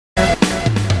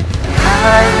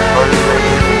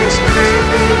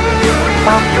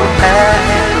put your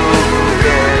hands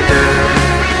together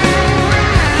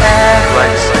and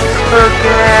once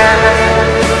again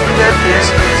the tears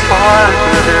fall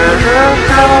to the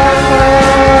floor.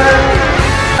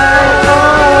 I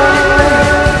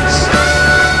always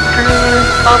dream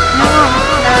of you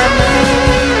and me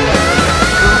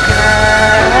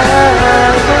together,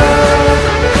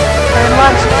 and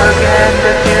once again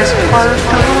the tears fall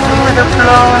to the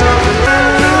floor.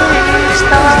 Each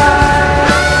time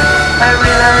I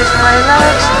realize my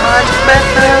life's much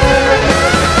better,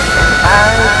 I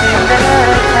think that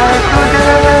I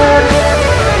couldn't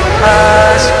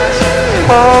ask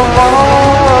for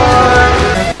more.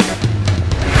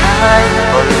 I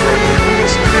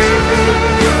always dream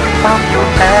of your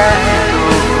hand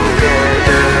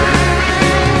together,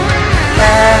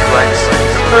 and once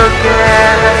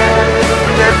again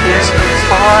the tears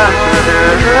fall to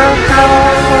the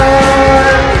floor.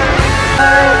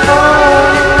 I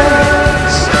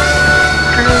always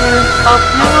dream of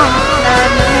you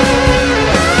and me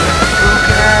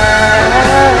together,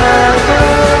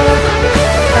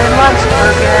 and once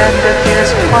again the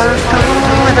tears fall to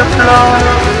the floor.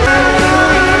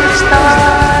 Each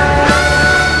time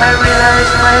I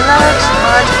realize my life's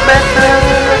much better,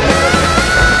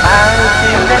 I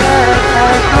think that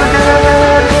I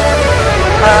couldn't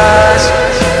ask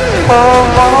for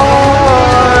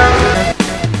more.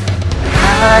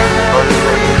 I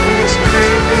always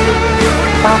dream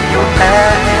of your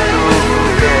hand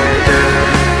together,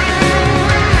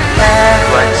 and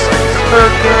once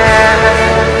again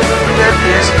the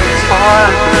tears fall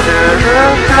to the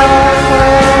floor.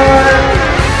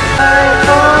 I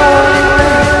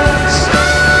always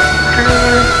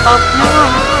dream of you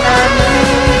and me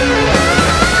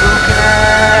together,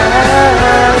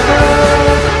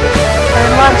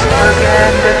 and once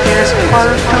again the tears fall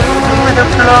to the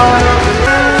floor.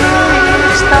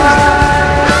 Each time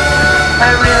I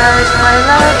realize my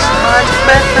life's much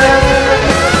better,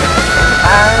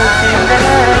 I think that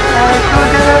I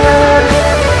couldn't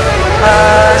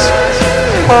ask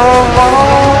for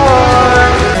more.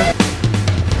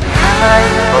 I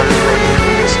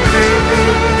always dream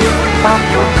of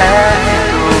your hand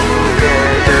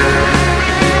together,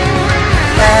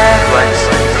 and once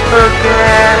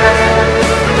again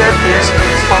the tears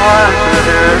fall to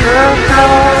the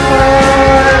floor.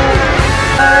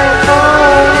 I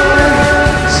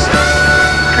always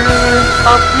dream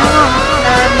of you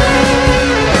and me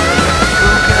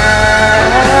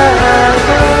together,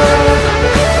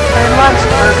 and once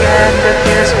again the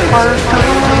tears fall to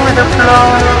the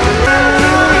floor.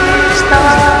 Each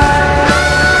time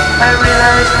I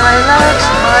realize my life's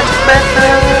much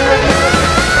better,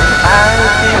 I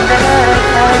think that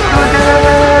I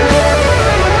couldn't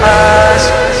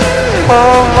ask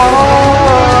for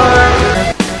more.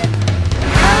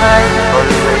 I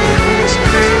always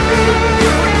dream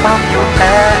of your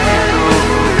hand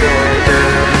together,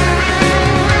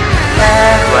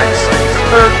 and once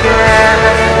again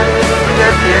the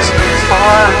tears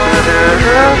fall to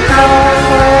the floor.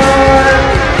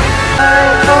 I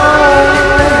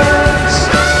always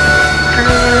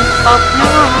dream of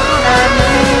you and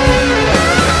me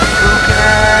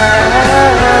together,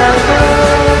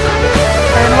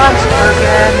 and once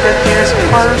again the tears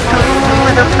fall to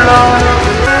the floor.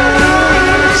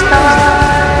 Each time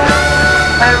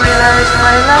I realize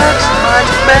my life's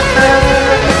much better,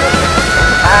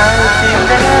 I think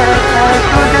that I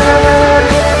couldn't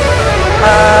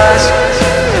ask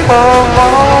for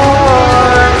more.